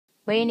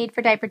What do you need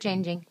for diaper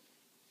changing?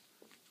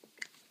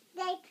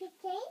 Diaper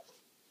change?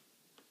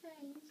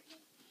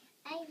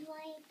 I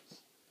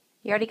wiped.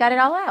 You already got it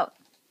all out.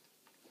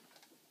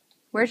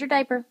 Where's your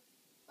diaper?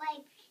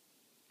 Wipes.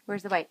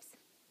 Where's the wipes?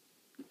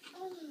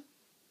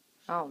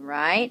 All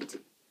right.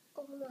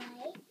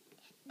 Alright.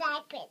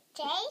 Diaper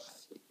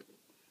change?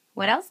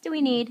 What else do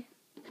we need?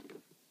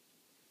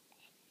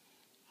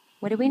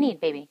 What do we need,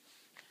 baby?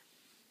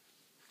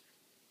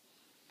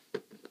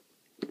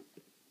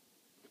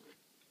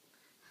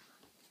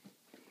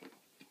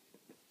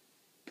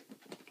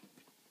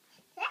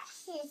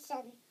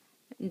 Dawson.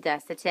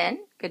 Dawson.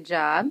 Good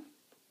job.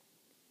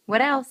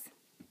 What else?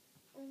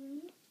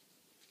 And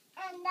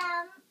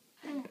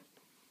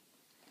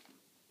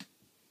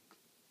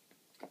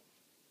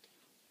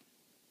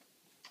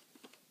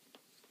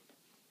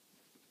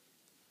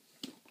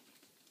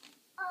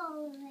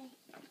alright.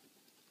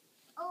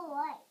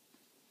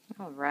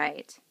 All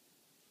right.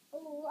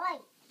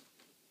 Alright.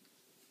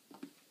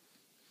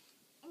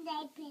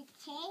 Diaper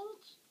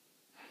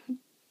change?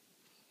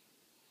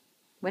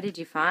 What did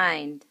you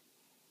find?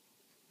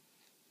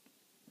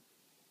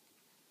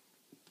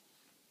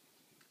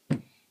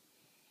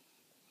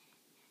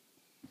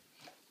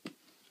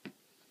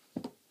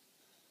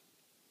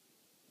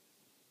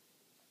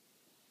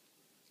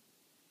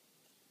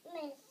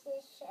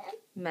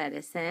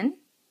 Medicine.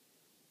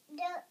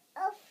 Don't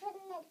open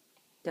it.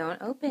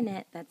 Don't open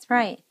it. That's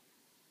right.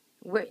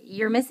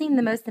 You're missing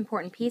the most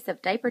important piece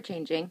of diaper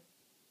changing.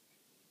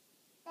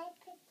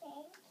 Diaper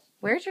change?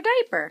 Where's your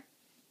diaper?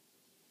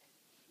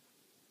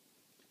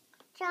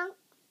 Trunk?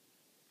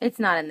 It's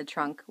not in the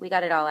trunk. We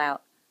got it all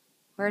out.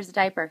 Where's the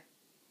diaper?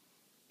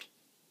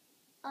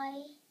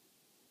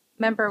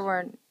 Remember,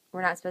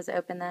 we're not supposed to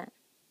open that.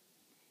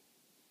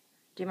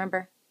 Do you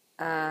remember?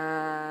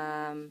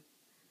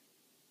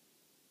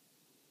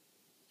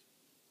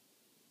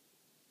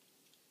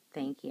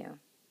 Thank you.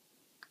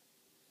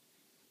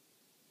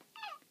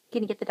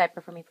 Can you get the diaper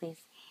for me,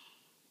 please?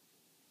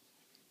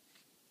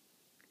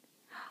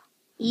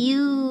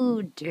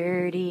 You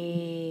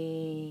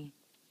dirty.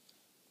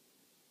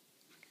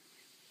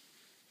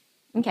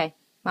 Okay,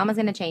 Mama's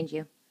gonna change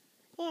you.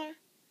 Yeah.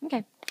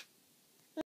 Okay.